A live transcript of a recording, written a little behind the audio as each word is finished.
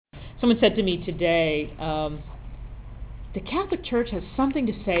someone said to me today, the Catholic Church has something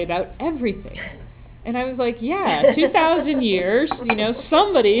to say about everything. And I was like, yeah, 2,000 years,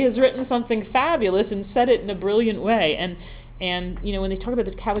 somebody has written something fabulous and said it in a brilliant way. And when they talk about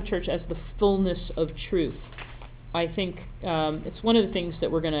the Catholic Church as the fullness of truth, I think it's one of the things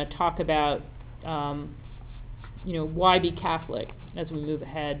that we're going to talk about, why be Catholic as we move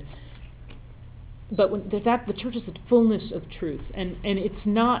ahead. But the Church is the fullness of truth. And it's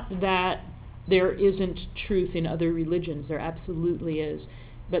not that there isn't truth in other religions. There absolutely is.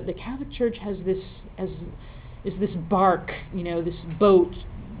 But the Catholic Church has this bark, this boat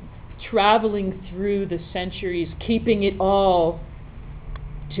traveling through the centuries, keeping it all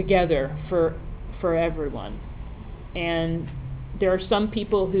together for everyone. And there are some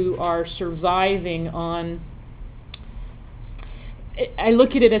people who are surviving on, I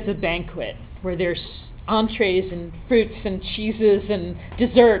look at it as a banquet where there's entrees and fruits and cheeses and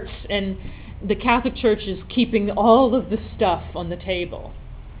desserts, and the Catholic Church is keeping all of the stuff on the table.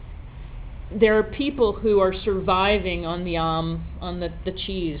 There are people who are surviving on the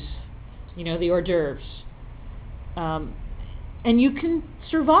cheese, the hors d'oeuvres. And you can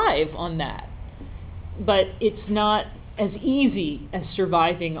survive on that. But it's not as easy as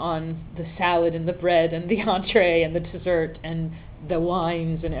surviving on the salad and the bread and the entree and the dessert and the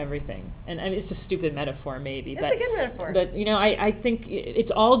wines and everything. And it's a stupid metaphor, maybe. It's a good metaphor. But, I think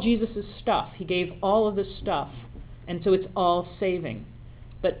it's all Jesus' stuff. He gave all of this stuff. And so it's all saving.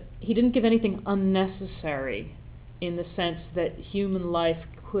 But he didn't give anything unnecessary in the sense that human life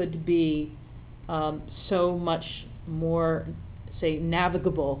could be so much more, say,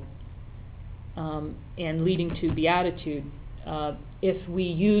 navigable and leading to beatitude if we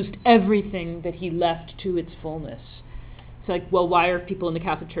used everything that he left to its fullness. It's like, well, why are people in the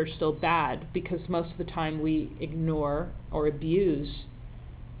Catholic Church still bad? Because most of the time we ignore or abuse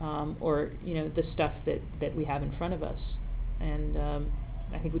the stuff that we have in front of us. And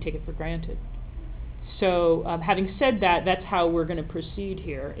I think we take it for granted. So having said that, that's how we're going to proceed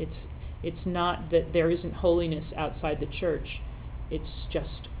here. It's not that there isn't holiness outside the church. It's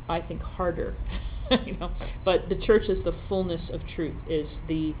just, I think, harder. But the church as the fullness of truth is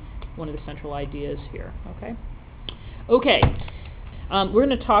one of the central ideas here. Okay. We're going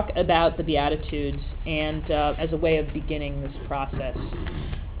to talk about the Beatitudes and as a way of beginning this process.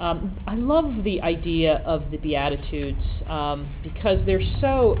 I love the idea of the Beatitudes because they're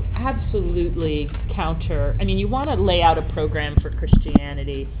so absolutely counter. I mean, you want to lay out a program for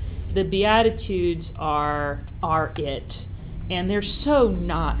Christianity. The Beatitudes are it. And they're so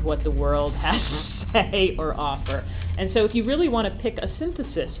not what the world has to say or offer. And so if you really want to pick a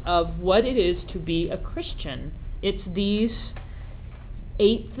synthesis of what it is to be a Christian, it's these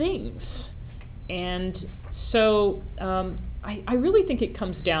 8 things. And so I really think it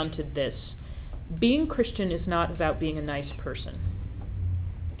comes down to this. Being Christian is not about being a nice person.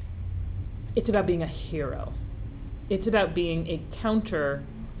 It's about being a hero. It's about being a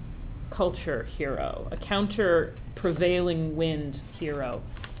counter-culture hero, a counter-prevailing wind hero.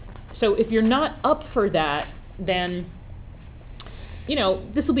 So if you're not up for that, then,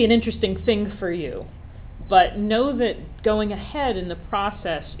 this will be an interesting thing for you. But know that going ahead in the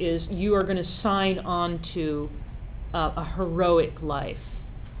process is you are going to sign on to a heroic life.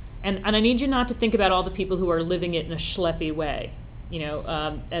 And I need you not to think about all the people who are living it in a schleppy way.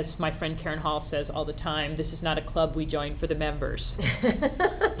 As my friend Karen Hall says all the time, this is not a club we join for the members.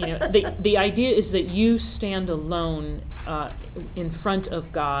 The idea is that you stand alone in front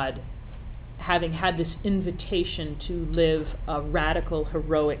of God, having had this invitation to live a radical,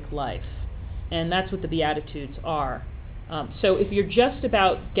 heroic life. And that's what the Beatitudes are. So if you're just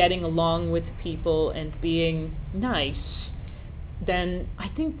about getting along with people and being nice, then I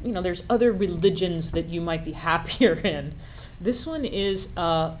think, there's other religions that you might be happier in. This one is,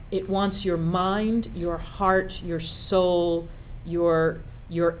 it wants your mind, your heart, your soul, your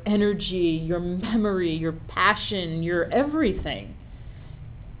energy, your memory, your passion, your everything.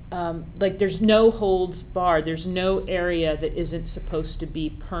 There's no holds barred. There's no area that isn't supposed to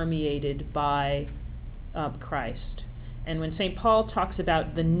be permeated by Christ. And when St. Paul talks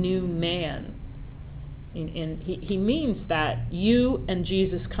about the new man, he means that you and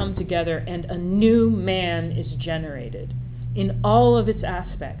Jesus come together and a new man is generated in all of its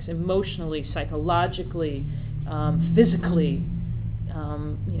aspects, emotionally, psychologically, physically.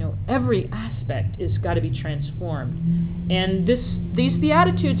 Every aspect is got to be transformed. And these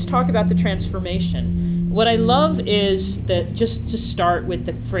Beatitudes talk about the transformation. What I love is that, just to start with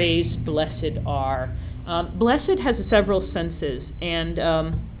the phrase, blessed are. Blessed has several senses, and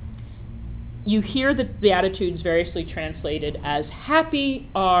you hear the Beatitudes variously translated as happy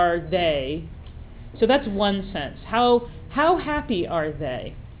are they. So that's one sense. How happy are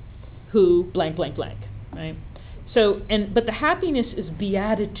they who blank, blank, blank, right? So, but the happiness is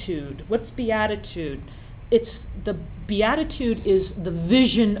beatitude. What's beatitude? The beatitude is the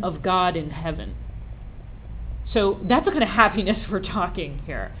vision of God in heaven. So that's the kind of happiness we're talking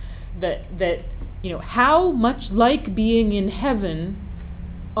here. That how much like being in heaven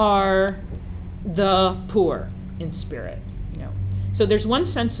are the poor in spirit. So there's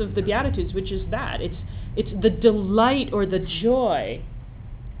one sense of the Beatitudes, which is that it's the delight or the joy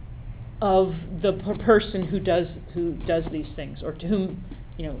of the person who does these things, or to whom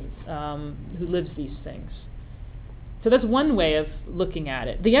who lives these things. So that's one way of looking at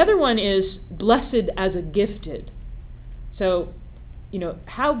it. The other one is blessed as a gifted. So,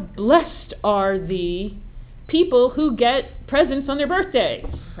 how blessed are the people who get presents on their birthdays,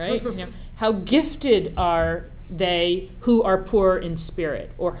 right? How gifted are they who are poor in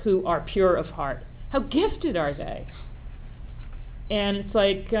spirit, or who are pure of heart? How gifted are they? And it's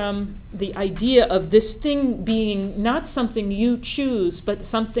like the idea of this thing being not something you choose, but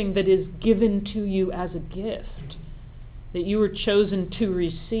something that is given to you as a gift, that you were chosen to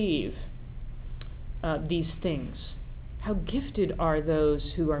receive these things. How gifted are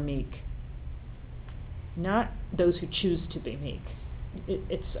those who are meek, not those who choose to be meek.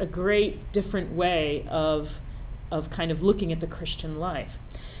 It's a great different way of kind of looking at the Christian life.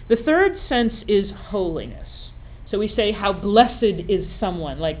 The third sense is holiness. So we say how blessed is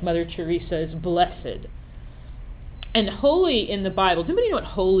someone, like Mother Teresa is blessed. And holy in the Bible, does anybody know what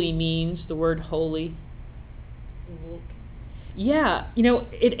holy means, the word holy? Unique. Yeah,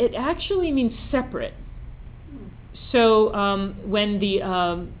 it actually means separate. So when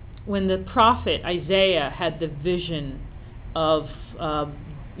the prophet Isaiah had the vision of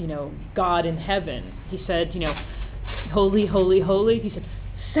God in heaven, he said, holy, holy, holy. He said,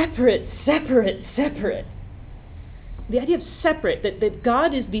 separate, separate, separate. The idea of separate, that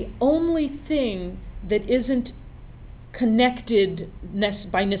God is the only thing that isn't connected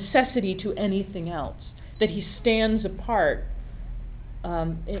by necessity to anything else, that he stands apart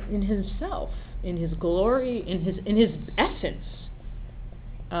in himself, in his glory, in his essence.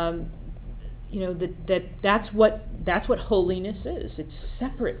 That's what holiness is. It's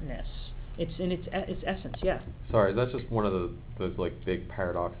separateness. It's in its essence. Yeah. Sorry, is that just one of those like big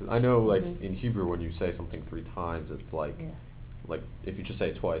paradoxes? I know, like in Hebrew, when you say something 3 times, it's like if you just say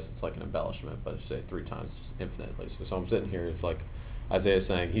it twice, it's like an embellishment. But if you say it 3 times, it's just infinitely. So I'm sitting here, it's like Isaiah's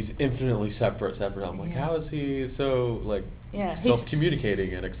saying he's infinitely separate. I'm like, how is he so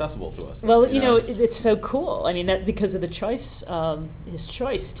self-communicating and accessible to us? Well, it's so cool. I mean, that because of the choice, his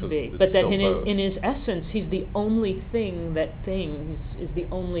choice to be, but that in his essence, he's the only thing. That thing is the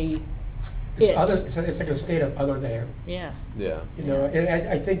only. It's like a state of other than. Yeah. Yeah. And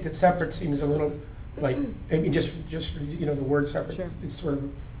I think that separate seems a little like, I mean, just the word separate. Sure. It's sort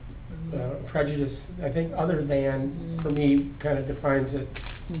of prejudice. I think other than for me kind of defines it.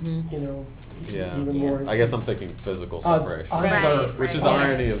 Even more. I guess I'm thinking physical separation, which is the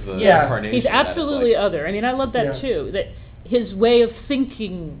irony of the incarnation. He's absolutely other. I mean, I love that too. That his way of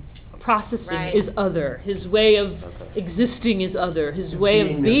thinking, processing is other. His way of existing is other. His way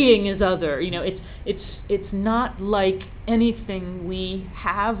of being is other. It's not like anything we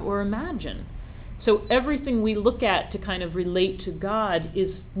have or imagine. So everything we look at to kind of relate to God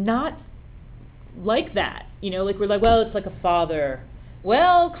is not like that. Like we're like, well, it's like a father.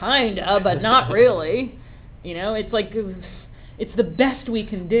 Well, kinda, but not really. It's like it's the best we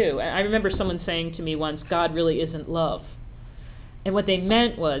can do. I remember someone saying to me once, God really isn't love. And what they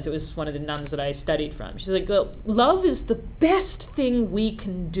meant was, it was one of the nuns that I studied from. She's like, well, love is the best thing we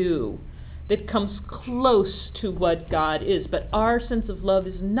can do that comes close to what God is. But our sense of love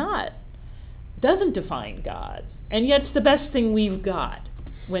doesn't define God. And yet it's the best thing we've got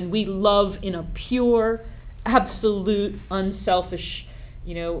when we love in a pure, absolute, unselfish,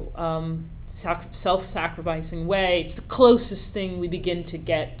 self-sacrificing way. It's the closest thing we begin to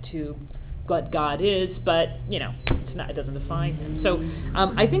get to what God is, but it's not. It doesn't define him. So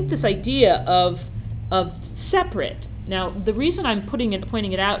I think this idea of separate. Now, the reason I'm pointing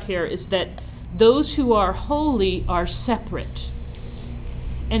it out here is that those who are holy are separate,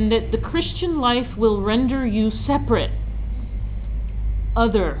 and that the Christian life will render you separate,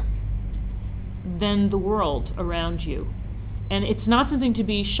 other than the world around you. And it's not something to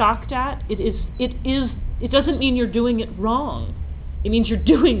be shocked at. It doesn't mean you're doing it wrong. It means you're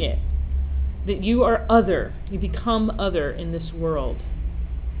doing it. That you are other. You become other in this world.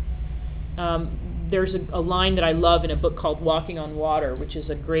 there's a line that I love in a book called Walking on Water, which is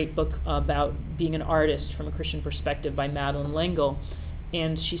a great book about being an artist from a Christian perspective by Madeleine L'Engle.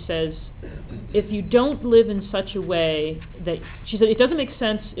 And she says, if you don't live in such a way that, she said, it doesn't make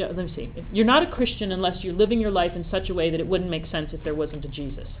sense, let me see, you're not a Christian unless you're living your life in such a way that it wouldn't make sense if there wasn't a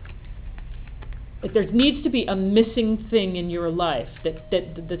Jesus. Like there needs to be a missing thing in your life that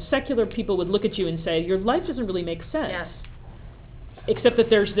the secular people would look at you and say, your life doesn't really make sense. Yes. Except that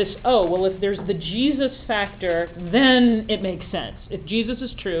there's this, if there's the Jesus factor, then it makes sense. If Jesus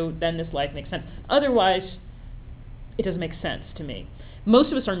is true, then this life makes sense. Otherwise, it doesn't make sense to me.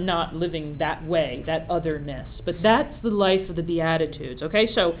 Most of us are not living that way, that otherness. But that's the life of the Beatitudes, okay?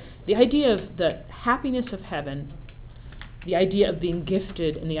 So the idea of the happiness of heaven, the idea of being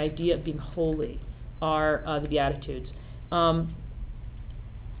gifted, and the idea of being holy are the Beatitudes. Also,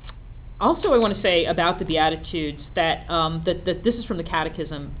 I want to say about the Beatitudes that, that this is from the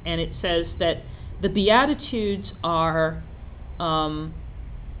Catechism, and it says that the Beatitudes are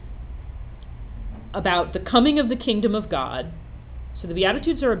about the coming of the kingdom of God. So the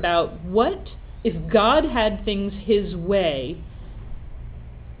Beatitudes are about what if God had things his way,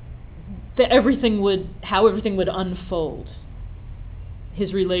 that how everything would unfold,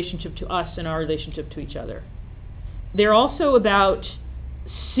 his relationship to us and our relationship to each other. They're also about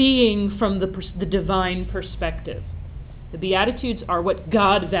seeing from the divine perspective. The Beatitudes are what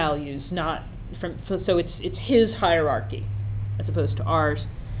God values, not from. So it's his hierarchy, as opposed to ours.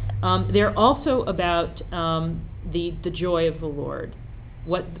 They're also about the joy of the Lord.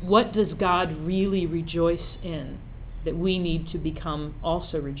 What does God really rejoice in that we need to become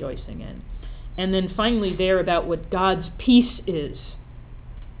also rejoicing in? And then finally, they're about what God's peace is,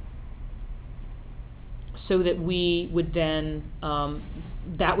 so that we would then,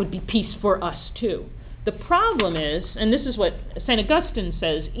 that would be peace for us too. The problem is, and this is what St. Augustine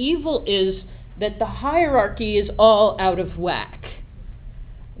says, evil is that the hierarchy is all out of whack.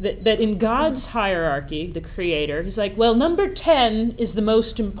 That in God's hierarchy, the Creator, he's like, well, number 10 is the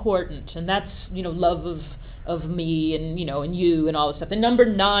most important, and that's, love of me and, and you and all this stuff. And number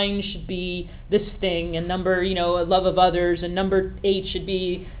 9 should be this thing, and number, love of others, and number 8 should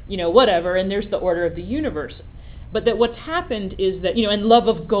be, whatever, and there's the order of the universe. But that what's happened is that, and love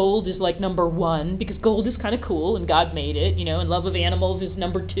of gold is like number 1, because gold is kind of cool, and God made it, and love of animals is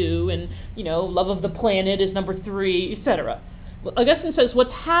number 2, and, love of the planet is number 3, etc. Augustine says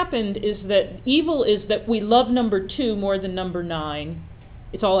what's happened is that evil is that we love number 2 more than number 9.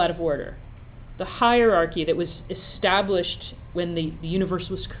 It's all out of order. The hierarchy that was established when the universe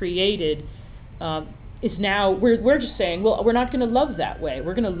was created is now, we're just saying, well, we're not going to love that way.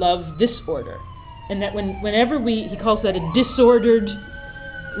 We're going to love this order. And that whenever he calls that a disordered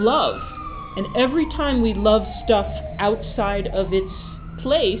love. And every time we love stuff outside of its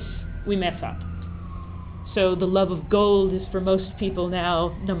place, we mess up. So the love of gold is for most people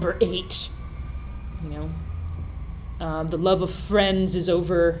now number 8. The love of friends is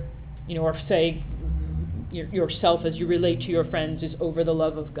over, or say yourself as you relate to your friends is over the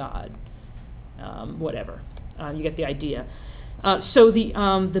love of God. Whatever. You get the idea. So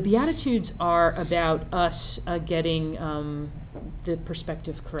the Beatitudes are about us getting the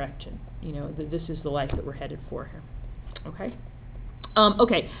perspective correction. This is the life that we're headed for here. Okay? I'm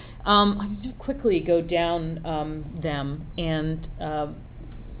going to quickly go down them, and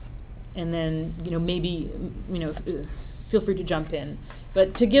then maybe feel free to jump in,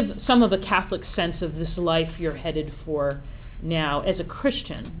 but to give some of a Catholic sense of this life you're headed for now as a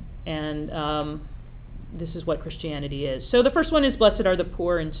Christian, and this is what Christianity is. So the first one is, blessed are the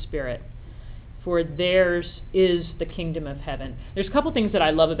poor in spirit, for theirs is the kingdom of heaven. There's a couple things that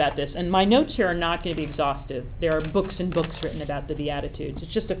I love about this, and my notes here are not going to be exhaustive. There are books and books written about the Beatitudes.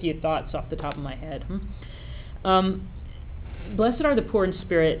 It's just a few thoughts off the top of my head. Blessed are the poor in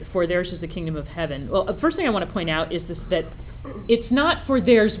spirit, for theirs is the kingdom of heaven. Well, the first thing I want to point out is this, that it's not for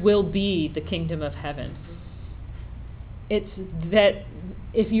theirs will be the kingdom of heaven. It's that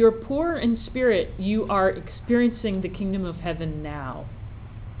if you're poor in spirit, you are experiencing the kingdom of heaven now.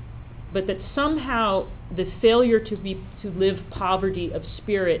 But that somehow the failure to live poverty of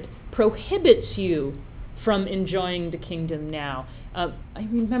spirit prohibits you from enjoying the kingdom now. I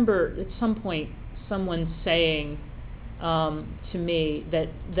remember at some point someone saying to me that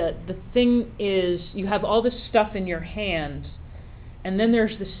the thing is, you have all this stuff in your hands, and then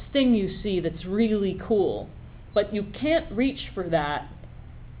there's this thing you see that's really cool, but you can't reach for that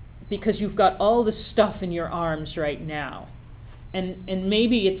because you've got all this stuff in your arms right now. And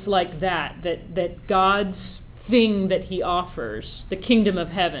maybe it's like that God's thing that he offers, the kingdom of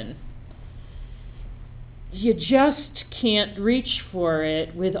heaven, you just can't reach for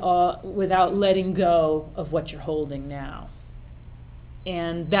it without letting go of what you're holding now.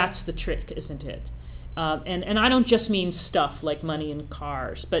 And that's the trick, isn't it? And I don't just mean stuff like money and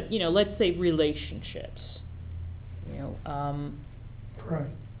cars, but, let's say relationships.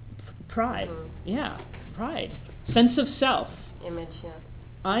 Pride. Pride, yeah, pride. Sense of self. Image, yeah.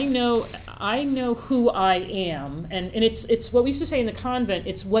 I know who I am, and it's what we used to say in the convent,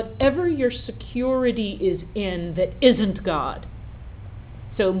 it's whatever your security is in that isn't God.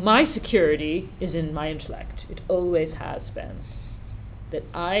 So my security is in my intellect. It always has been. That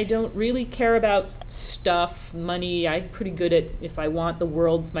I don't really care about stuff, money. I'm pretty good at, if I want the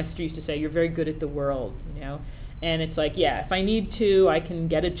world, my sister used to say, you're very good at the world, And it's like, yeah, if I need to, I can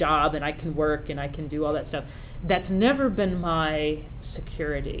get a job and I can work and I can do all that stuff. That's never been my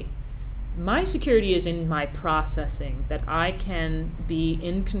security. My security is in my processing, that I can be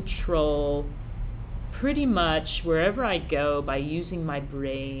in control pretty much wherever I go by using my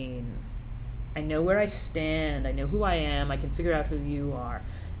brain. I know where I stand. I know who I am. I can figure out who you are.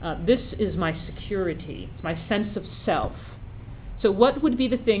 This is my security. It's my sense of self. So what would be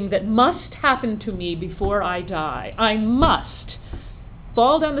the thing that must happen to me before I die? I must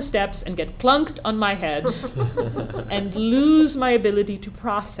fall down the steps and get plunked on my head and lose my ability to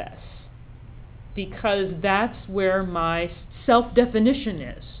process, because that's where my self-definition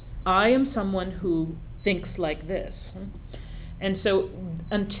is. I am someone who thinks like this. And so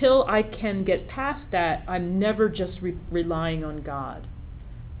until I can get past that, I'm never just relying on God.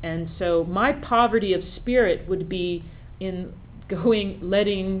 And so my poverty of spirit would be in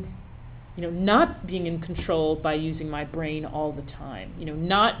not being in control by using my brain all the time,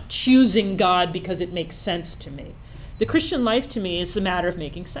 not choosing God because it makes sense to me. The Christian life to me is a matter of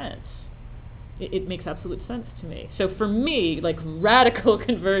making sense. It makes absolute sense to me. So for me, radical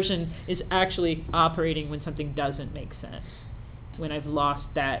conversion is actually operating when something doesn't make sense, when I've lost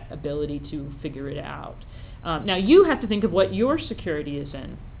that ability to figure it out. Now you have to think of what your security is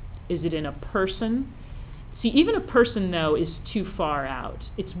in. Is it in a person? See, even a person, though, is too far out.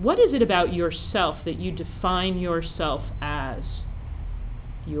 It's what is it about yourself that you define yourself as?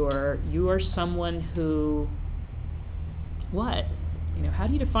 You are someone who, what? How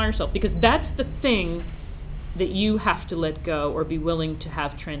do you define yourself? Because that's the thing that you have to let go or be willing to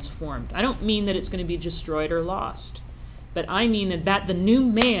have transformed. I don't mean that it's going to be destroyed or lost, but I mean that the new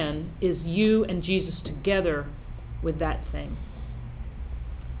man is you and Jesus together with that thing.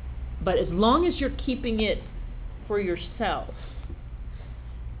 But as long as you're keeping it for yourself,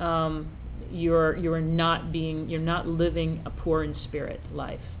 you're not living a poor in spirit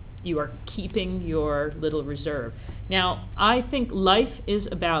life. You are keeping your little reserve. Now, I think life is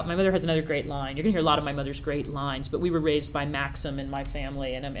about, my mother has another great line. You're going to hear a lot of my mother's great lines, but we were raised by Maxim in my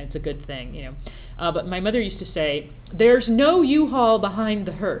family, and it's a good thing, But my mother used to say, there's no U-Haul behind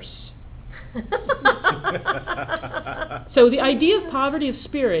the hearse. So the idea of poverty of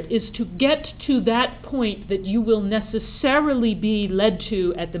spirit is to get to that point that you will necessarily be led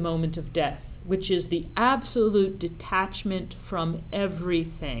to at the moment of death, which is the absolute detachment from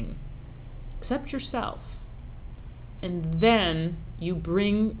everything except yourself. And then you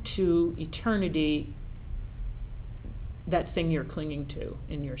bring to eternity that thing you're clinging to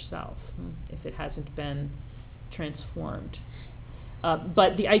in yourself, if it hasn't been transformed.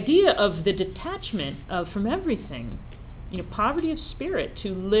 But the idea of the detachment from everything, poverty of spirit,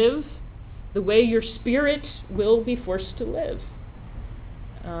 to live the way your spirit will be forced to live.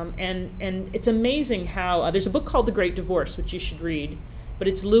 And it's amazing how, there's a book called The Great Divorce, which you should read, but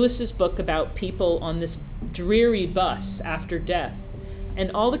it's Lewis's book about people on this dreary bus after death.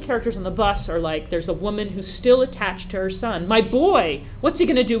 And all the characters on the bus are like, there's a woman who's still attached to her son. My boy, what's he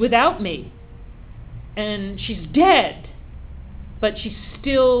going to do without me? And she's dead. But she's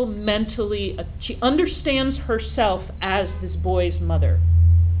still mentally, she understands herself as this boy's mother.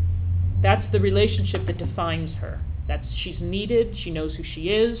 That's the relationship that defines her. She's needed, she knows who she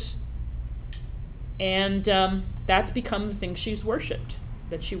is, and that's become the thing she's worshipped,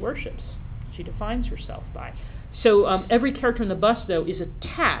 that she worships, she defines herself by. So every character in the bus, though, is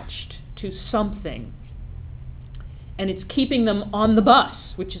attached to something, and it's keeping them on the bus,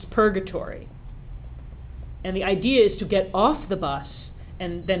 which is purgatory. And the idea is to get off the bus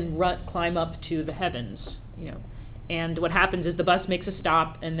and then climb up to the heavens, And what happens is the bus makes a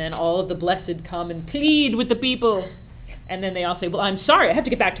stop, and then all of the blessed come and plead with the people. And then they all say, well, I'm sorry, I have to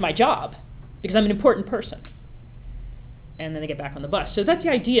get back to my job because I'm an important person. And then they get back on the bus. So that's the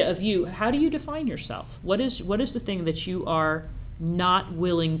idea of you. How do you define yourself? What is the thing that you are not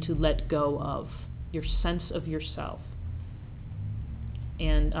willing to let go of? Your sense of yourself.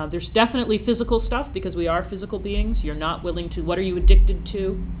 And there's definitely physical stuff because we are physical beings. You're not willing to, what are you addicted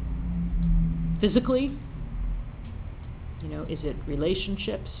to physically? You know, is it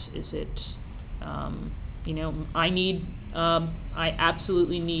relationships? Is it, you know, I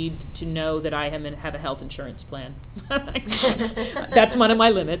absolutely need to know that I have a health insurance plan. That's one of my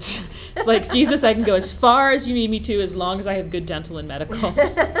limits. It's like, Jesus, I can go as far as you need me to as long as I have good dental and medical.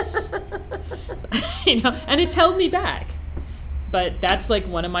 You know, and it's held me back. But that's like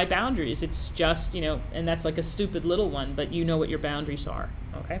one of my boundaries. It's just, you know, and that's like a stupid little one, but you know what your boundaries are,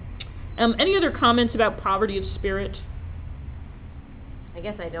 okay? Any other comments about poverty of spirit? I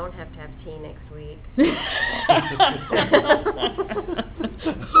guess I don't have to have tea next week.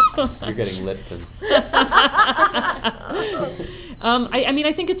 You're getting Lipton. I mean,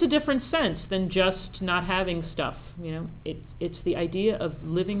 I think it's a different sense than just not having stuff, you know? It's the idea of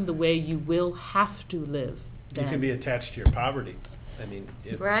living the way you will have to live. You can be attached to your poverty. I mean,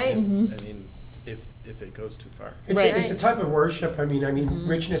 Right. if it goes too far. It's a type of worship. I mean, Mm-hmm.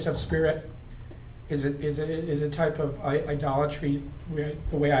 richness of spirit is a type of idolatry,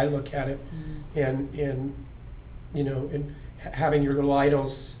 the way I look at it, Mm-hmm. and you know, and having your little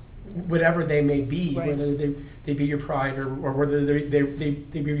idols, whatever they may be, Right. whether they be your pride or whether they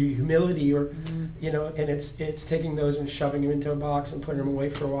be your humility, or Mm-hmm. you know, and it's taking those and shoving them into a box and putting them away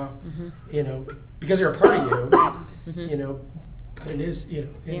for a while, you know, because they're a part of you, you know. But it is, you know,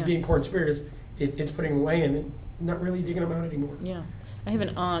 and Yeah. being poor in spirit is it's putting them away and not really digging them out anymore. Yeah. I have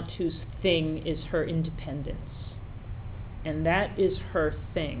an aunt whose thing is her independence. And that is her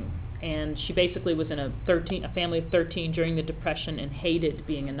thing. And she basically was in a family of 13 during the Depression and hated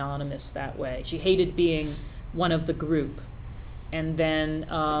being anonymous that way. She hated being one of the group. And then,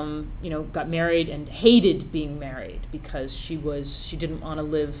 you know, got married and hated being married because she didn't want to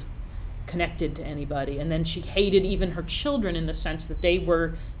live connected to anybody. And then she hated even her children in the sense that they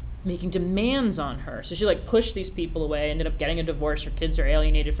were making demands on her. So she like pushed these people away, ended up getting a divorce. Her kids are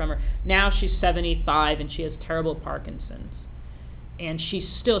alienated from her. Now she's 75 and she has terrible Parkinson's. And she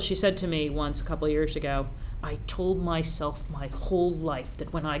said to me once a couple of years ago, I told myself my whole life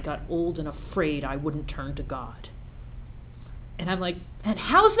that when I got old and afraid, I wouldn't turn to God. And I'm like, and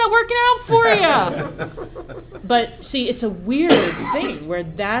how's that working out for you? But see, it's a weird thing where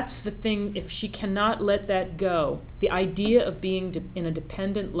that's the thing. If she cannot let that go, the idea of being in a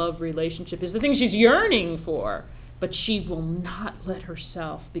dependent love relationship is the thing she's yearning for, but she will not let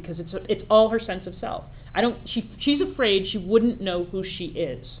herself because it's all her sense of self. She's afraid she wouldn't know who she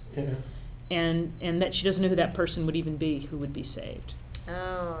is, Yeah. and that she doesn't know who that person would even be who would be saved.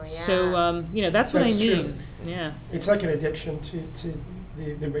 Oh, yeah. So, you know, that's what I That's mean. true. Yeah. It's like an addiction to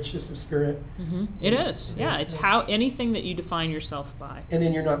the richness of spirit, It is. Yeah, it's how anything that you define yourself by. and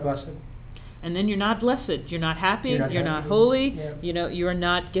then you're not blessed. And then you're not blessed. You're not happy. You're You're not not happy. holy. Yeah. You know, you are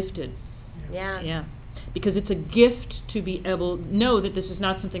not gifted. Yeah. Yeah. Because it's a gift to be able know that this is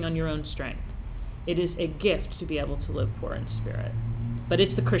not something on your own strength. It is a gift to be able to live poor in spirit. But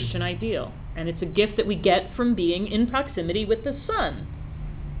it's the Christian ideal. And it's a gift that we get from being in proximity with the Son.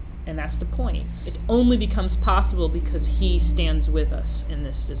 And that's the point. It only becomes possible because he stands with us in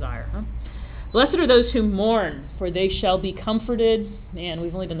this desire. Huh? Blessed are those who mourn, for they shall be comforted. Man,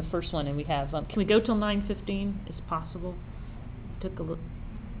 we've only done the first one, and we have. Can we go till 9:15? Is it possible? Took a look.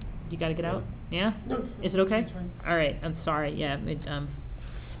 You got to get out? Yeah? No, Is it okay? it's fine. All right. I'm sorry. Yeah.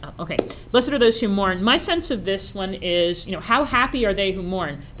 Okay. Blessed are those who mourn. My sense of this one is, you know, how happy are they who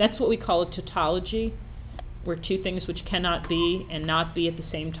mourn? That's what we call a tautology, where two things which cannot be and not be at the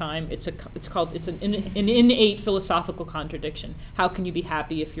same time. It's an innate philosophical contradiction. How can you be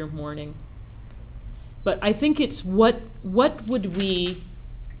happy if you're mourning? But I think it's what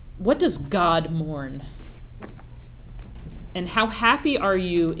does God mourn? And how happy are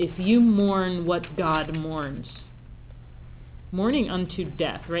you if you mourn what God mourns? Mourning unto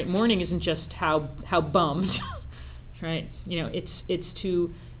death, right? Mourning isn't just how bummed, right? You know, it's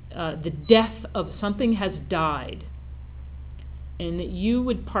to the death of something has died, and that you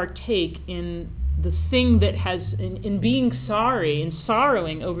would partake in the thing that has, in being sorry and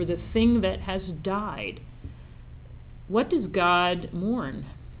sorrowing over the thing that has died. What does God mourn?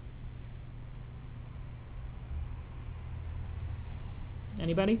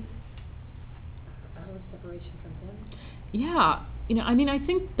 Anybody? Our separation from him. Yeah, you know, I mean, I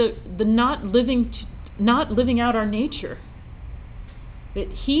think the not living out our nature. That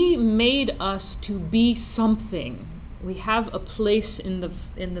he made us to be something. We have a place in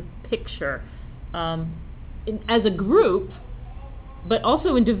the picture, as a group, but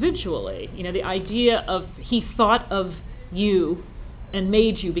also individually. You know, the idea of he thought of you and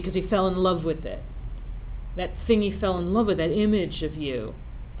made you because he fell in love with it. that thing he fell in love with, that image of you.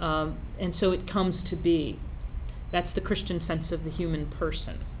 And so it comes to be. That's the Christian sense of the human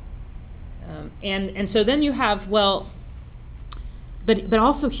person. And so then you have, well, but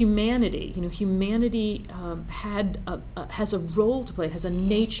also humanity. You know, humanity has a role to play, has a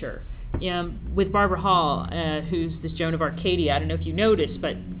nature. With Barbara Hall, who's this Joan of Arcadia. I don't know if you noticed,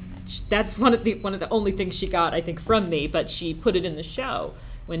 but that's one of the only things she got, I think, from me. But she put it in the show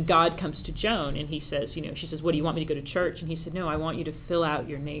when God comes to Joan and he says, she says, "What do you want me to go to church?" And he said, "No, I want you to fill out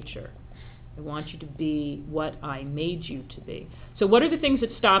your nature. I want you to be what I made you to be." So what are the things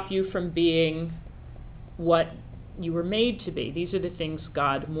that stop you from being what you were made to be? These are the things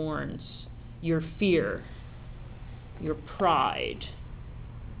God mourns. Your fear, your pride,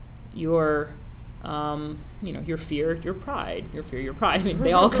 your fear, your pride, your fear, your pride. I mean,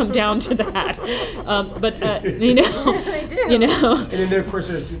 they all come down to that. But They do. And then, of course,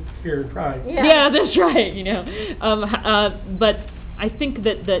 there's fear and pride. Yeah, that's right. But I think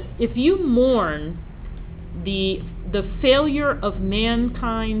that if you mourn the failure of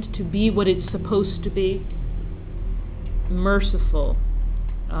mankind to be what it's supposed to be, merciful,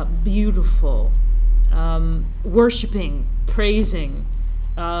 beautiful, worshiping, praising,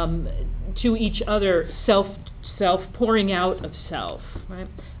 to each other, self pouring out of self, right?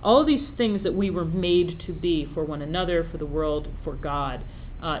 All of these things that we were made to be for one another, for the world, for God,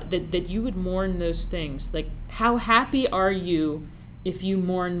 that you would mourn those things. Like, how happy are you if you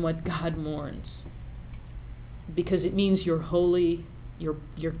mourn what God mourns? Because it means you're holy,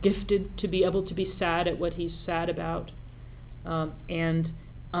 you're gifted to be able to be sad at what he's sad about, and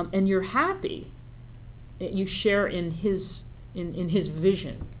you're happy. You share in his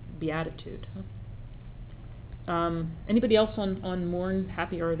vision, beatitude. Anybody else on mourn?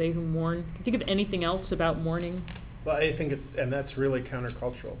 Happy are they who mourn. Can you think of anything else about mourning? Well, I think and that's really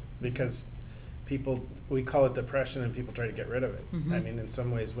countercultural, because we call it depression and people try to get rid of it. Mm-hmm. I mean, in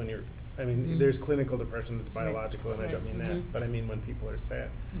some ways there's clinical depression that's biological, and I don't mean that, Mm-hmm. but I mean when people are sad.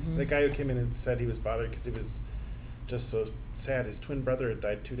 Mm-hmm. The guy who came in and said he was bothered because he was just so sad, his twin brother had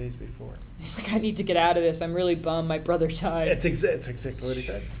died 2 days before. He's like, I need to get out of this. I'm really bummed my brother died. It's exactly what he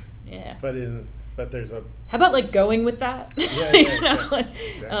said. Yeah. But there's a How about like going with that? Yeah, Exactly.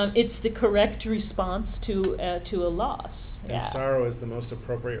 exactly. It's the correct response to a loss. and Yeah. sorrow is the most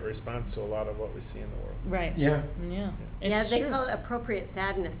appropriate response to a lot of what we see in the world. Right. Yeah. Yeah. Yeah, It's they true. call it appropriate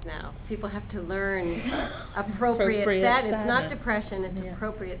sadness now. People have to learn Appropriate appropriate sadness. It's not sadness. depression, it's Yeah.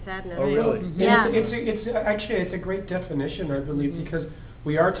 appropriate sadness. Oh, really? And Yeah. it's actually a great definition, I believe, because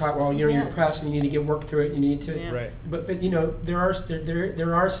we are taught, well, you're Yes. depressed and you need to get work through it. You need to, Yeah. Right. but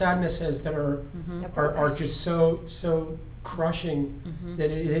there are sadnesses that are just so crushing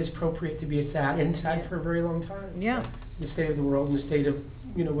that it is appropriate to be sad and sad for a very long time. Yeah. The state of the world and the state of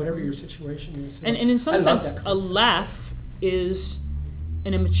whatever your situation is. So And in I some love sense, that a concept. laugh is,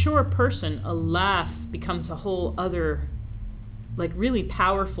 in a mature person, a laugh becomes a whole other, like, really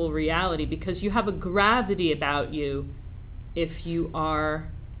powerful reality, because you have a gravity about you if you are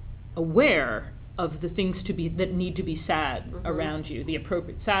aware of the things that need to be sad around you, the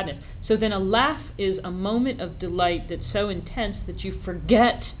appropriate sadness. So then a laugh is a moment of delight that's so intense that you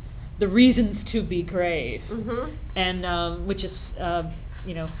forget the reasons to be grave, and which is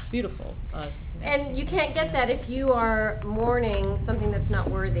beautiful. And you can't get that if you are mourning something that's not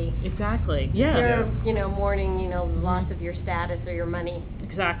worthy. Exactly. Yeah. You're, mourning, loss of your status or your money.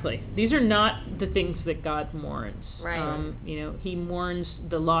 Exactly. These are not the things that God mourns. Right. He mourns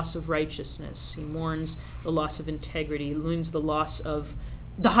the loss of righteousness. He mourns the loss of integrity. He mourns the loss of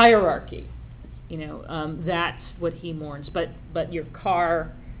the hierarchy. That's what he mourns. But your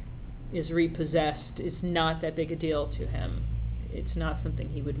car is repossessed. It's not that big a deal to him. It's not something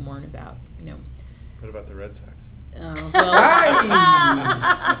he would mourn about. What about the Red Sox? Well,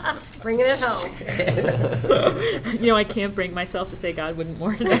 Bringing it home. I can't bring myself to say God wouldn't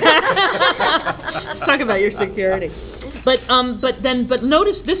mourn that. Let's talk about your security. But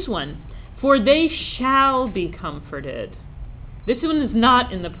notice this one. For they shall be comforted. This one is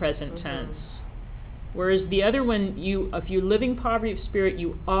not in the present tense. Whereas the other one, if you're living poverty of spirit,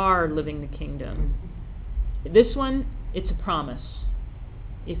 you are living the kingdom. This one, it's a promise.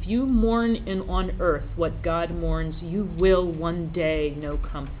 If you mourn on earth what God mourns, you will one day know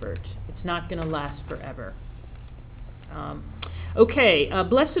comfort. It's not going to last forever.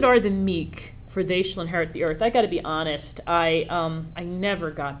 Blessed are the meek, for they shall inherit the earth. I got to be honest. I never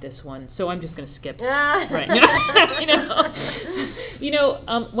got this one, so I'm just going to skip. Right?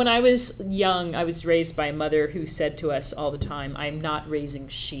 When I was young, I was raised by a mother who said to us all the time, "I am not raising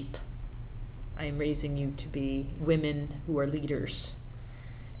sheep. I am raising you to be women who are leaders."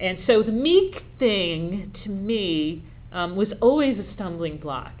 And so the meek thing, to me, was always a stumbling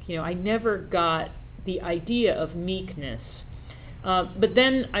block. I never got the idea of meekness. But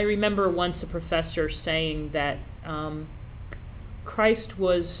then I remember once a professor saying that Christ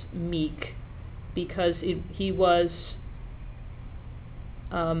was meek because he was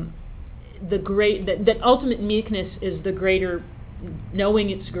that ultimate meekness is the greater,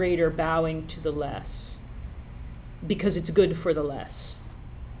 knowing it's greater, bowing to the less, because it's good for the less.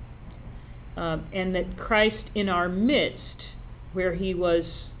 And that Christ in our midst, where he was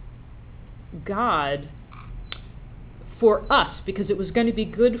God, for us, because it was going to be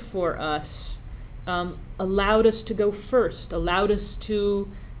good for us, allowed us to go first, allowed us to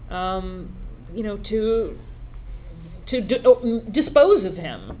dispose of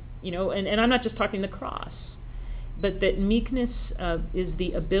him, and I'm not just talking the cross, but that meekness is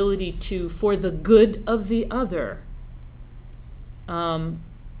the ability to, for the good of the other,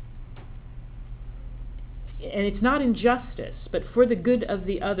 and it's not injustice, but for the good of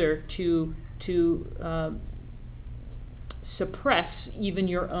the other to suppress even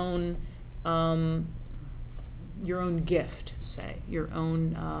your own gift, say, your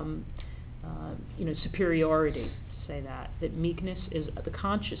own superiority. Say that meekness is the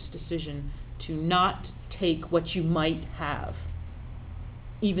conscious decision to not take what you might have,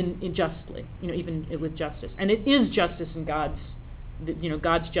 even unjustly, even with justice. And it is justice in God's.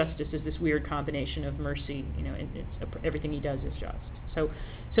 God's justice is this weird combination of mercy. It's everything he does is just. So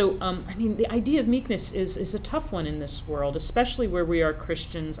the idea of meekness is a tough one in this world, especially where we are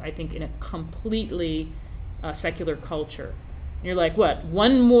Christians. I think in a completely secular culture. And you're like, what?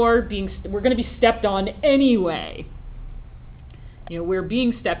 One more we're going to be stepped on anyway. We're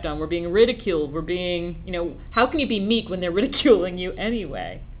being stepped on. We're being ridiculed. We're being. How can you be meek when they're ridiculing you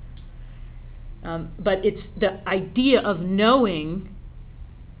anyway? But it's the idea of knowing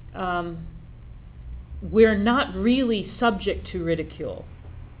we're not really subject to ridicule.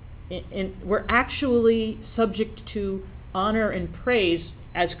 And we're actually subject to honor and praise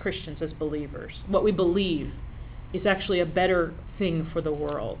as Christians, as believers. What we believe is actually a better thing for the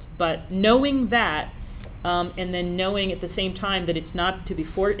world. But knowing that, and then knowing at the same time that it's not to be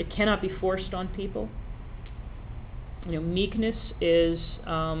it cannot be forced on people. Meekness is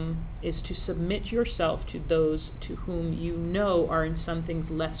to submit yourself to those to whom you know are in some things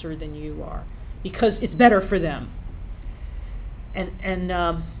lesser than you are, because it's better for them.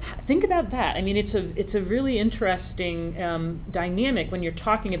 And think about that. It's a really interesting dynamic when you're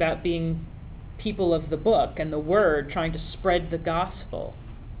talking about being people of the book and the word, trying to spread the gospel.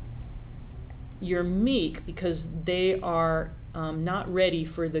 You're meek because they are not ready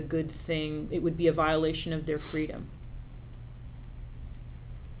for the good thing. It would be a violation of their freedom.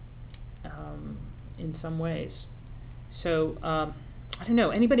 In some ways. So, I don't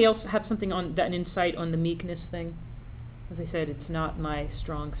know. Anybody else have something on that, an insight on the meekness thing? As I said, it's not my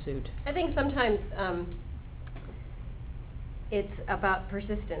strong suit. I think sometimes it's about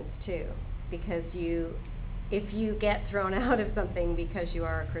persistence too, because if you get thrown out of something because you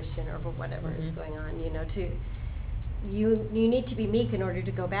are a Christian or whatever is going on, you need to be meek in order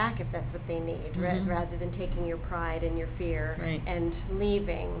to go back if that's what they need, rather than taking your pride and your fear and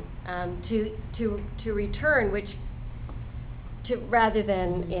leaving, to return, rather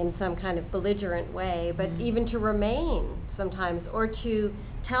than in some kind of belligerent way, but even to remain sometimes, or to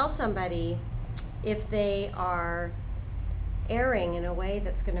tell somebody if they are erring in a way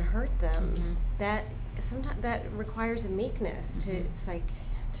that's going to hurt them. That sometimes that requires a meekness to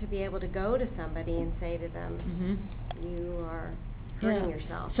be able to go to somebody and say to them, you are hurting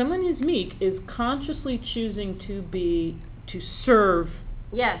yourself. Someone who's meek is consciously choosing to serve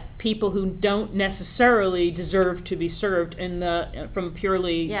people who don't necessarily deserve to be served from a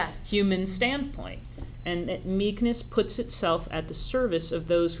purely human standpoint. And meekness puts itself at the service of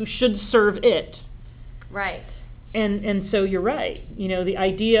those who should serve it. Right. And so you're right. The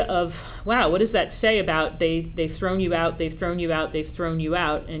idea of, wow, what does that say about they've thrown you out, they've thrown you out, they've thrown you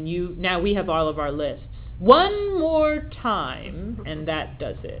out, and now we have all of our lists. One more time, and that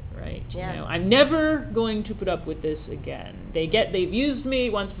does it, right? Yeah. I'm never going to put up with this again. They've used me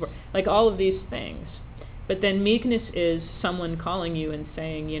once before, like all of these things. But then meekness is someone calling you and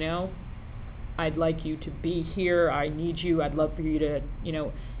saying, I'd like you to be here, I need you, I'd love for you to,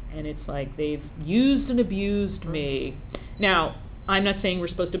 and it's like they've used and abused me. Now, I'm not saying we're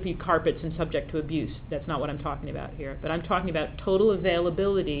supposed to be carpets and subject to abuse. That's not what I'm talking about here. But I'm talking about total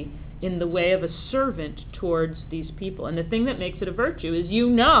availability in the way of a servant towards these people. And the thing that makes it a virtue is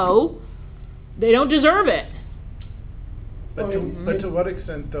they don't deserve it. But to what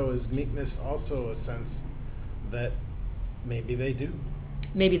extent, though, is meekness also a sense that maybe they do?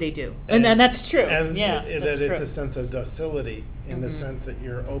 Maybe they do, and that's true. And Yeah, that that's it's true. a sense of docility in the sense that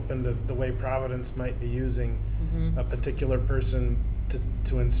you're open to the way Providence might be using a particular person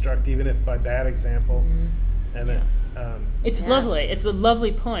to instruct, even if by bad example. And Yeah. It's Yeah. lovely. It's a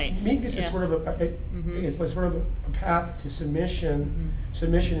lovely point. Meekness Yeah. is sort of it's sort of a path to submission.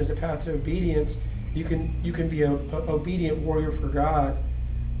 Submission is a path to obedience. You can be a obedient warrior for God.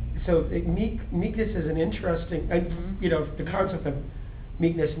 So meekness is an interesting, and the concept of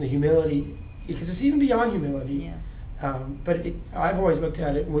meekness and the humility, because it's even beyond humility. Yeah. But I've always looked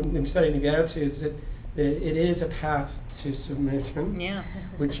at it when studying the Beatitudes that it is a path to submission, Yeah.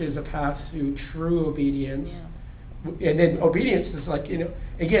 which is a path to true obedience. Yeah. And then obedience is like,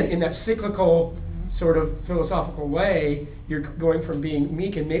 again, in that cyclical sort of philosophical way, you're going from being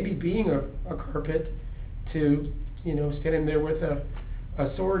meek and maybe being a carpet to, standing there with a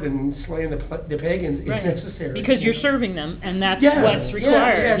sword and slaying the pagans if Right. necessary. Because you're serving them, and that's Yeah, what's required.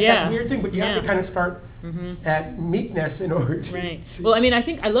 Yeah, it's Yeah. that weird thing, but you have to Yeah. kind of start at meekness in order to. Right. Well, I mean, I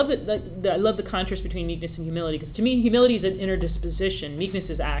think I love it. I love the contrast between meekness and humility, because to me, humility is an inner disposition. Meekness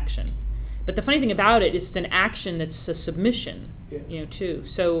is action. But the funny thing about it is it's an action that's a submission, Yeah. too.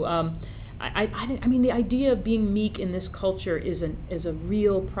 So, I mean, the idea of being meek in this culture is a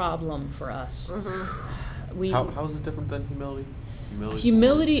real problem for us. How is it different than humility?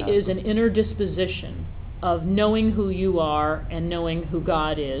 Humility is an inner disposition of knowing who you are and knowing who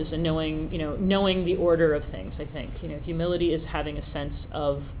God is and knowing the order of things. I think humility is having a sense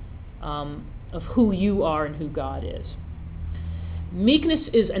of who you are and who God is. Meekness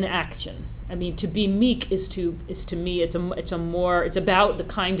is an action. I mean, to be meek is to me it's about the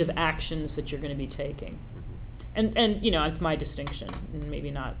kind of actions that you're going to be taking. And it's my distinction, and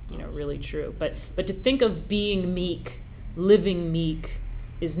maybe not really true, but to think of being meek, living meek,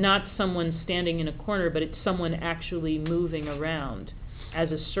 is not someone standing in a corner, but it's someone actually moving around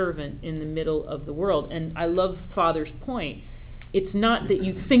as a servant in the middle of the world. And I love Father's point. It's not that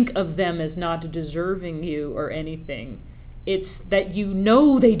you think of them as not deserving you or anything. It's that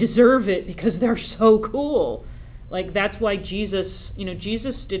they deserve it because they're so cool. Like, that's why Jesus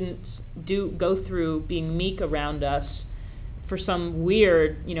didn't go through being meek around us for some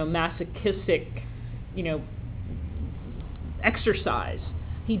weird, masochistic, exercise.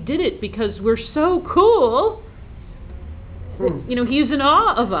 He did it because we're so cool that, he's in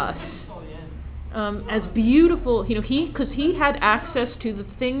awe of us. As beautiful, because he had access to the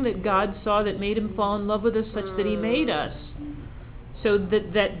thing that God saw that made him fall in love with us, such that he made us. So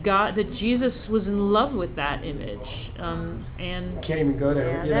that Jesus was in love with that image, and Can't even go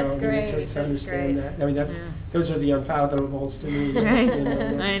there. Yeah, that's great. To That's understand great. that. I mean, those are the unfathomables to me. Right.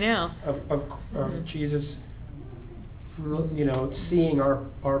 I know. Of Jesus, seeing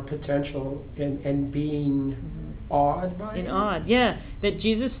our potential and being awed by it.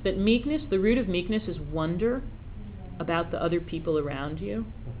 That meekness, the root of meekness is wonder about the other people around you.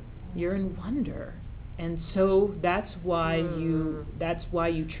 You're in wonder. And so that's why you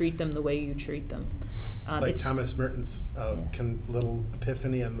treat them the way you treat them. Like Thomas Merton's little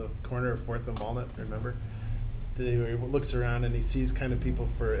epiphany on the corner of 4th and Walnut, remember? He looks around and he sees kind of people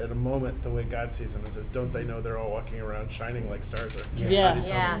at a moment the way God sees them and says, don't they know they're all walking around shining like stars?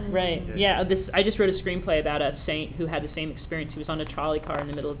 Right. Yeah. I just wrote a screenplay about a saint who had the same experience. He was on a trolley car in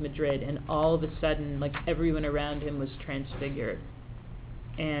the middle of Madrid, and all of a sudden, like, everyone around him was transfigured.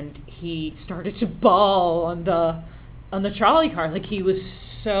 And he started to bawl on the trolley car, like he was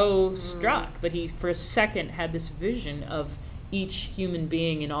so struck. But he, for a second, had this vision of each human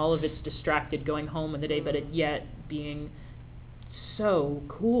being and all of its distracted going home in the day, but yet being so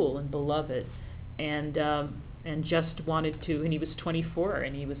cool and beloved, and just wanted to. And he was 24,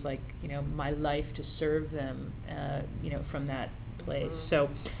 and he was like, my life to serve them, from that place. So,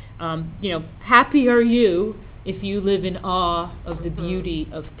 happy are you if you live in awe of the beauty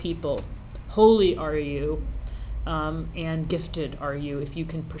of people. Holy are you, and gifted are you if you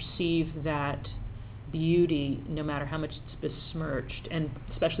can perceive that beauty, no matter how much it's besmirched, and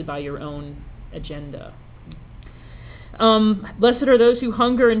especially by your own agenda. Blessed are those who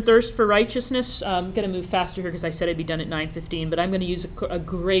hunger and thirst for righteousness. I'm going to move faster here because I said I'd be done at 9:15, but I'm going to use a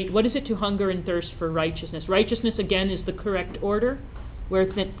great, what is it to hunger and thirst for righteousness? Righteousness, again, is the correct order, where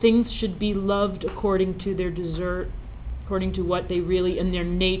that things should be loved according to their according to what they really, in their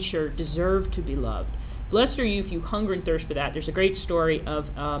nature, deserve to be loved. Blessed are you if you hunger and thirst for that. There's a great story of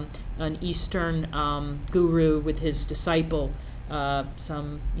an Eastern guru with his disciple. I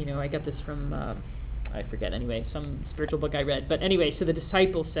got this from, I forget anyway, some spiritual book I read. But anyway, so the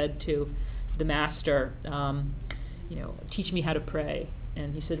disciple said to the master, teach me how to pray.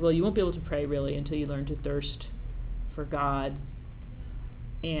 And he said, well, you won't be able to pray really until you learn to thirst for God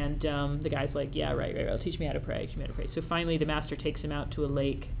And the guy's like, yeah, right, well, teach me how to pray, So finally the master takes him out to a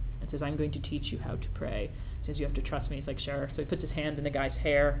lake and says, I'm going to teach you how to pray. He says, you have to trust me. He's like, sure. So he puts his hand in the guy's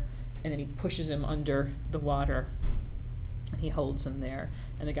hair, and then he pushes him under the water. And he holds him there.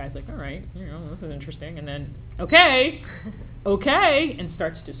 And the guy's like, all right, this is interesting. And then, okay, and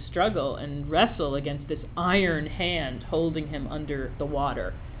starts to struggle and wrestle against this iron hand holding him under the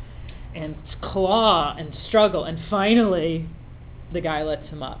water. And claw and struggle. And finally, the guy lets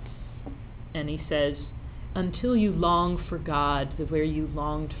him up. And he says, until you long for God the way you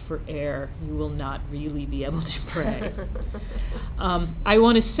longed for air, you will not really be able to pray. I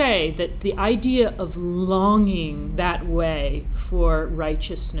want to say that the idea of longing that way for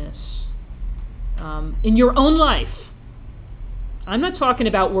righteousness in your own life, I'm not talking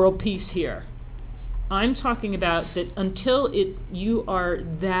about world peace here. I'm talking about that until you are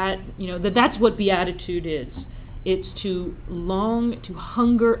that, that's what beatitude is. It's to long, to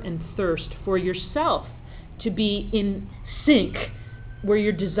hunger and thirst for yourself, to be in sync, where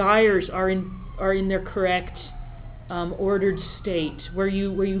your desires are in their correct, ordered state, where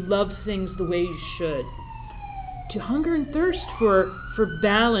you love things the way you should. To hunger and thirst for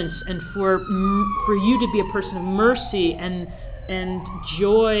balance and for you to be a person of mercy and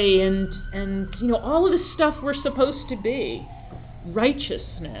joy and all of the stuff we're supposed to be,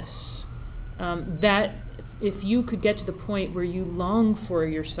 righteousness. That if you could get to the point where you long for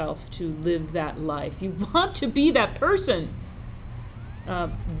yourself to live that life, you want to be that person,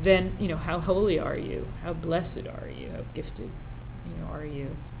 then how holy are you? How blessed are you? How gifted are you?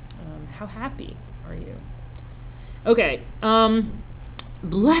 How happy are you? Okay.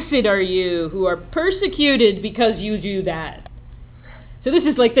 Blessed are you who are persecuted because you do that. So this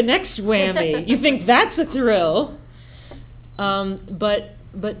is like the next whammy. You think that's a thrill,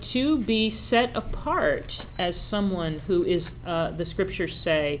 but to be set apart as someone who is, the scriptures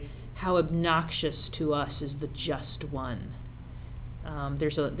say, how obnoxious to us is the just one.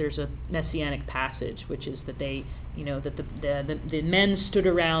 There's a messianic passage which is that they, that the men stood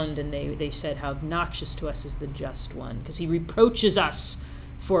around and they said, how obnoxious to us is the just one, because he reproaches us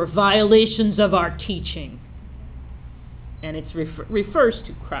for violations of our teaching. And it refers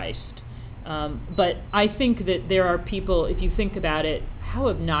to Christ. But I think that there are people, if you think about it, how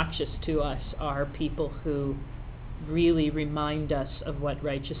obnoxious to us are people who really remind us of what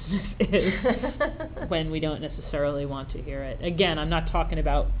righteousness is when we don't necessarily want to hear it. Again, I'm not talking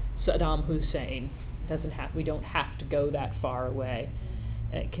about Saddam Hussein. We don't have to go that far away.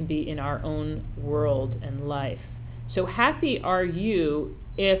 It can be in our own world and life. So happy are you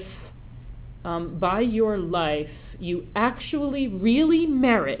if by your life you actually really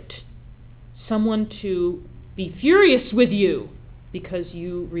merit someone to be furious with you because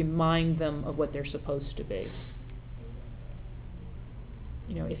you remind them of what they're supposed to be.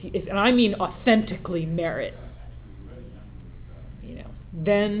 And I mean authentically merit,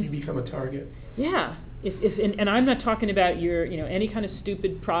 then You become a target. yeah. And I'm not talking about your, any kind of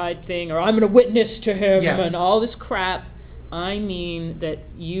stupid pride thing, or I'm going to witness to him Yeah. and all this crap. I mean that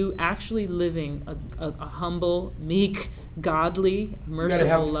you actually living a humble, meek, godly, You gotta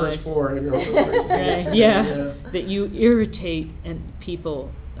have merciful the life. first four in your own person. Right, yeah. That you irritate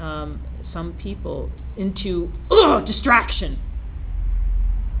people, some people, into distraction.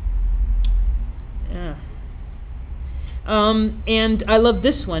 Yeah. And I love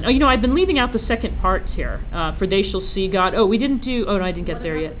this one. Oh, I've been leaving out the second parts here. For they shall see God. Oh, we didn't do. Oh, no, I didn't get What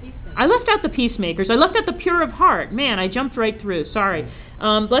there about yet. the peacemakers? I left out the peacemakers. I left out the pure of heart. Man, I jumped right through. Sorry.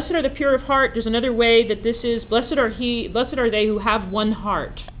 Blessed are the pure of heart. There's another way that this is. Blessed are they who have one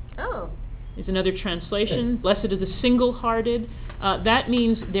heart. Oh, Is another translation. Blessed are the single-hearted. That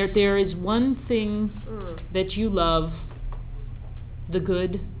means there is one thing that you love: the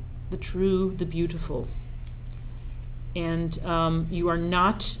good, the true, the beautiful. And you are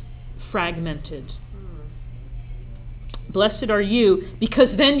not fragmented. Blessed are you,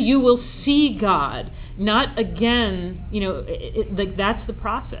 because then you will see God. Not again, that's the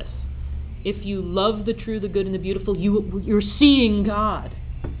process. If you love the true, the good, and the beautiful, you're seeing God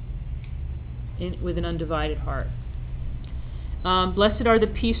with an undivided heart. Blessed are the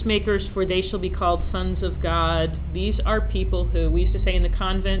peacemakers, for they shall be called sons of God. These are people who, we used to say in the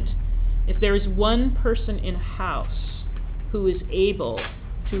convent, if there is one person in a house who is able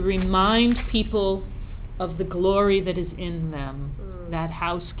to remind people of the glory that is in them, that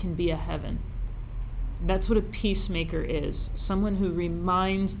house can be a heaven. That's what a peacemaker is. Someone who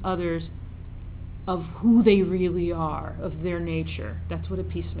reminds others of who they really are, of their nature. That's what a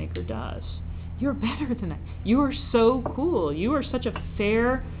peacemaker does. You're better than that. You are so cool. You are such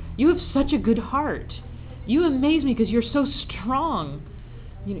you have such a good heart. You amaze me because you're so strong.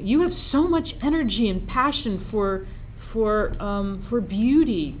 You have so much energy and passion for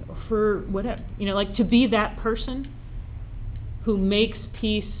beauty, for whatever, like to be that person who makes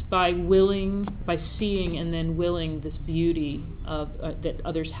peace by seeing and then willing this beauty that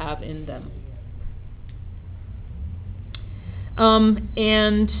others have in them.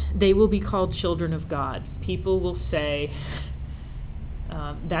 And they will be called children of God. People will say,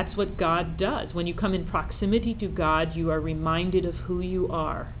 that's what God does. When you come in proximity to God, you are reminded of who you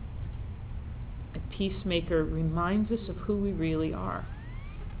are. A peacemaker reminds us of who we really are.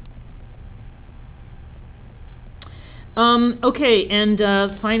 Okay, and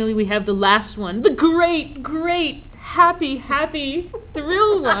finally we have the last one. The great, happy,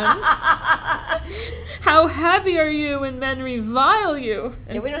 thrill one. How happy are you when men revile you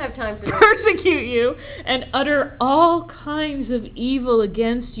Yeah, we don't have time for this. persecute you and utter all kinds of evil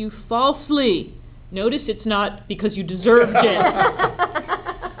against you falsely. Notice it's not because you deserved it.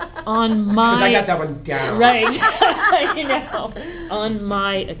 On my... Because I got that one down. Right. On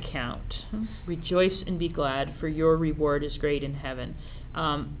my account. Rejoice and be glad, for your reward is great in heaven.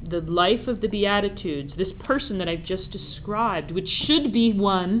 The life of the Beatitudes, this person that I've just described, which should be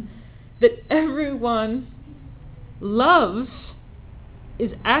one that everyone loves,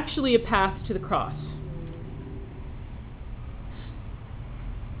 is actually a path to the cross.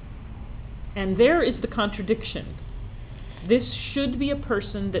 And there is the contradiction. This should be a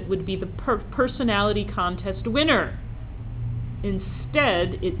person that would be the personality contest winner.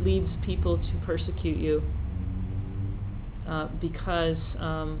 Instead, it leads people to persecute you because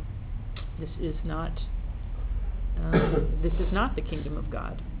this is not the kingdom of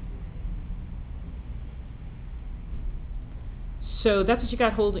God. So that's what you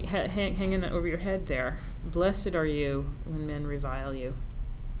got hanging over your head there. Blessed are you when men revile you.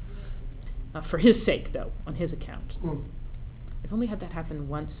 For his sake, though, on his account. I've only had that happen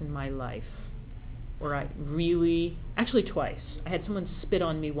once in my life, where I really, actually twice. I had someone spit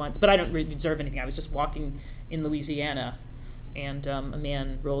on me once, but I don't really deserve anything. I was just walking in Louisiana, and a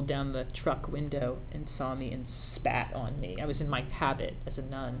man rolled down the truck window and saw me and spat on me. I was in my habit as a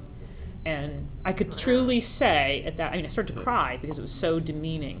nun. And I could truly say at that, I started to cry because it was so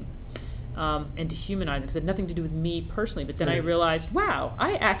demeaning and dehumanizing, because it had nothing to do with me personally. But then I realized, wow,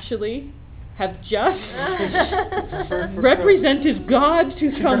 I actually have just represented God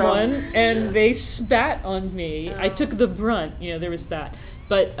to someone, and they spat on me. I took the brunt, there was that.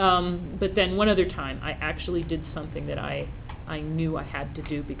 But then one other time, I actually did something that I knew I had to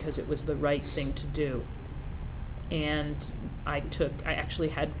do because it was the right thing to do. And I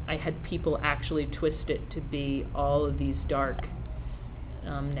had people actually twist it to be all of these dark,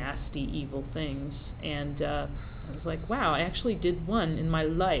 nasty, evil things. And I was like, wow, I actually did one in my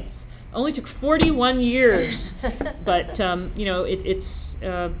life. Only took 41 years, but it's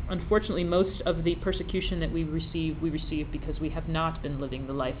unfortunately most of the persecution that we receive because we have not been living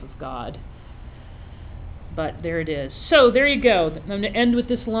the life of God. But there it is. So there you go. I'm going to end with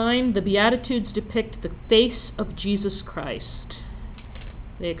this line. The Beatitudes depict the face of Jesus Christ.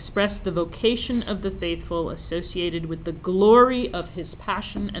 They express the vocation of the faithful associated with the glory of his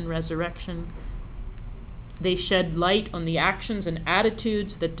passion and resurrection. They shed light on the actions and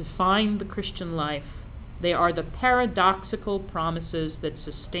attitudes that define the Christian life. They are the paradoxical promises that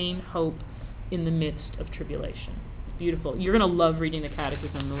sustain hope in the midst of tribulation. It's beautiful. You're going to love reading the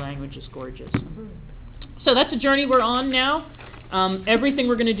Catechism. The language is gorgeous. So that's a journey we're on now. Everything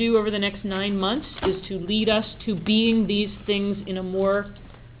we're going to do over the next 9 months is to lead us to being these things in a more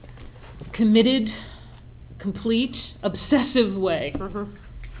committed, complete, obsessive way.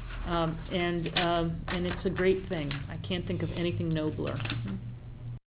 And it's a great thing. I can't think of anything nobler.